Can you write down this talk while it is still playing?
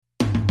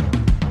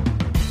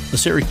A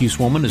Syracuse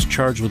woman is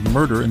charged with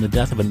murder in the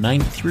death of a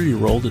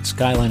 93-year-old at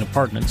Skyline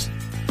Apartments.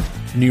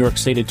 The New York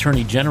State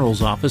Attorney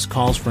General's office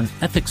calls for an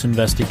ethics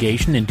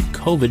investigation into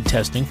COVID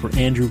testing for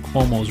Andrew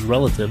Cuomo's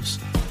relatives.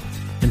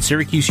 And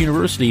Syracuse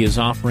University is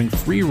offering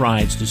free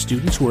rides to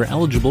students who are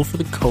eligible for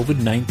the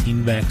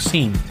COVID-19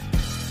 vaccine.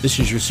 This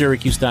is your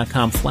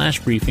Syracuse.com flash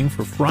briefing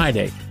for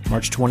Friday,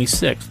 March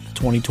 26,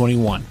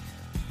 2021.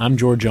 I'm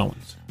George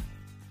Owens.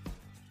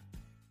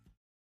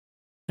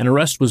 An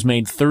arrest was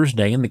made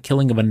Thursday in the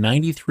killing of a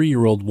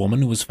 93-year-old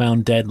woman who was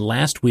found dead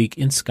last week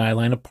in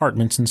Skyline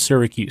Apartments in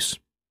Syracuse.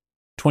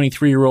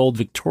 23-year-old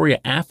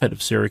Victoria Affett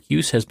of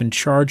Syracuse has been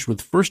charged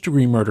with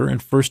first-degree murder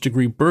and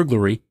first-degree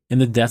burglary in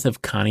the death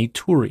of Connie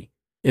Turi.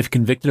 If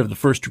convicted of the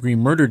first-degree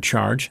murder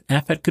charge,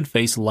 Affett could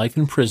face life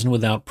in prison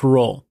without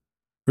parole.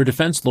 Her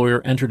defense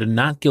lawyer entered a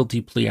not guilty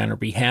plea on her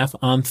behalf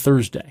on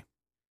Thursday.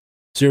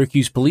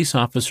 Syracuse police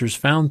officers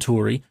found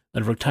Turi,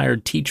 a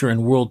retired teacher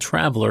and world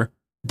traveler,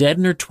 dead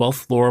in her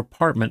 12th floor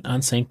apartment on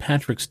St.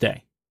 Patrick's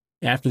Day.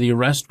 After the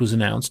arrest was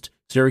announced,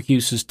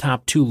 Syracuse's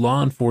top two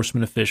law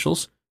enforcement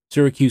officials,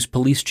 Syracuse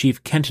Police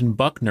Chief Kenton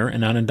Buckner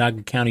and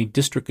Onondaga County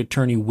District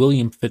Attorney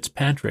William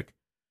Fitzpatrick,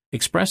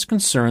 expressed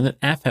concern that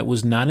Affett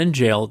was not in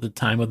jail at the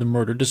time of the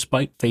murder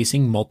despite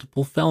facing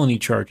multiple felony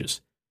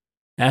charges.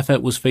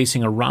 Affett was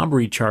facing a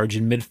robbery charge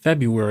in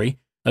mid-February,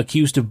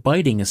 accused of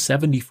biting a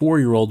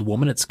 74-year-old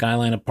woman at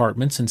Skyline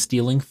Apartments and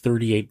stealing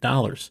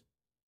 $38.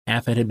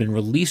 Affett had been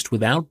released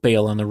without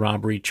bail on the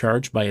robbery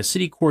charge by a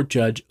city court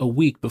judge a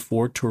week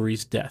before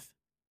Turi's death.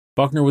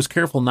 Buckner was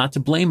careful not to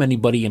blame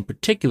anybody in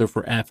particular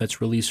for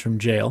Affett's release from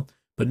jail,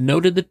 but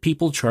noted that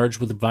people charged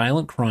with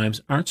violent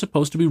crimes aren't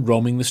supposed to be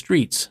roaming the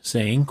streets,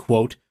 saying,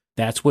 quote,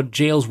 "That's what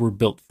jails were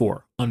built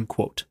for,"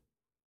 unquote.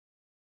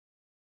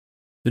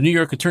 The New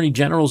York Attorney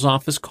General's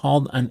office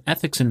called on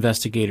ethics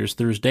investigators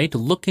Thursday to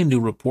look into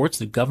reports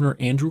that Governor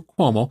Andrew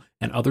Cuomo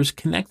and others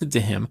connected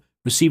to him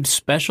received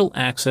special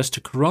access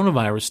to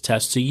coronavirus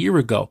tests a year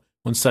ago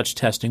when such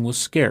testing was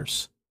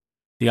scarce.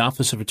 The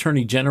Office of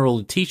Attorney General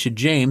Letitia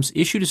James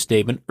issued a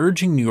statement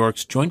urging New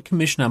York's Joint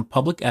Commission on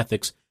Public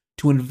Ethics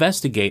to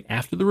investigate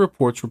after the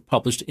reports were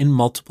published in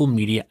multiple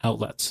media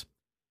outlets.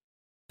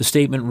 The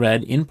statement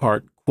read, in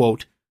part,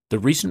 quote, "The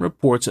recent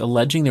reports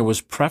alleging there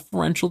was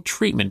preferential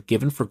treatment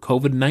given for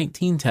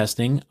COVID-19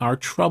 testing are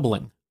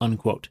troubling,"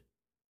 unquote.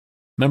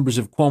 Members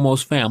of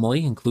Cuomo's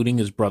family, including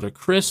his brother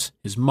Chris,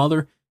 his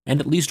mother, and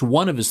at least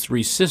one of his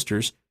three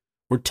sisters,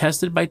 were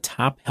tested by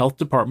top health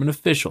department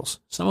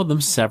officials, some of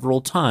them several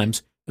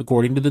times,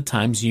 according to the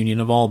Times-Union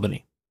of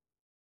Albany.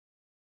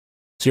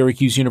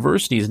 Syracuse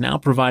University is now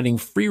providing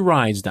free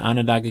rides to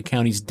Onondaga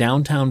County's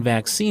downtown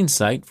vaccine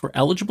site for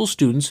eligible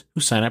students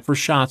who sign up for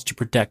shots to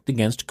protect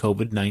against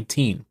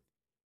COVID-19.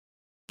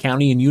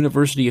 County and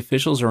university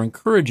officials are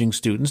encouraging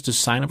students to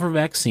sign up for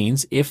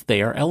vaccines if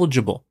they are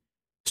eligible.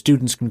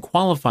 Students can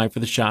qualify for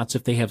the shots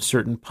if they have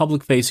certain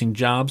public-facing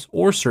jobs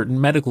or certain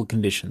medical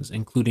conditions,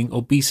 including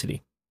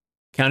obesity.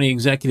 County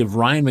Executive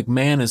Ryan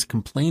McMahon has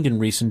complained in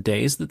recent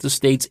days that the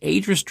state's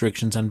age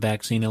restrictions on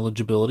vaccine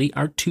eligibility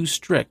are too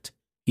strict.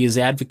 He has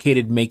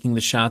advocated making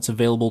the shots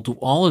available to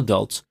all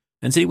adults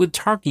and said he would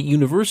target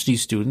university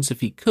students if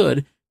he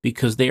could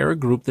because they are a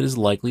group that is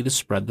likely to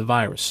spread the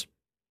virus.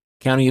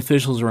 County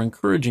officials are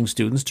encouraging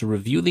students to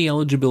review the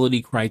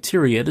eligibility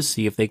criteria to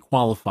see if they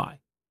qualify.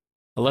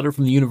 A letter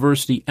from the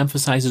university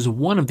emphasizes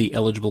one of the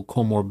eligible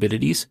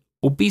comorbidities,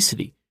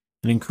 obesity,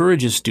 and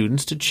encourages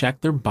students to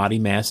check their body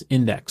mass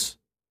index.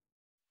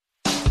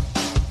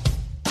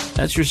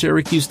 That's your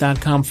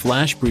Syracuse.com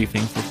flash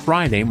briefing for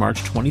Friday,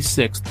 March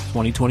 26,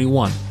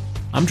 2021.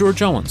 I'm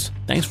George Owens.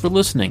 Thanks for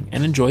listening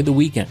and enjoy the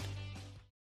weekend.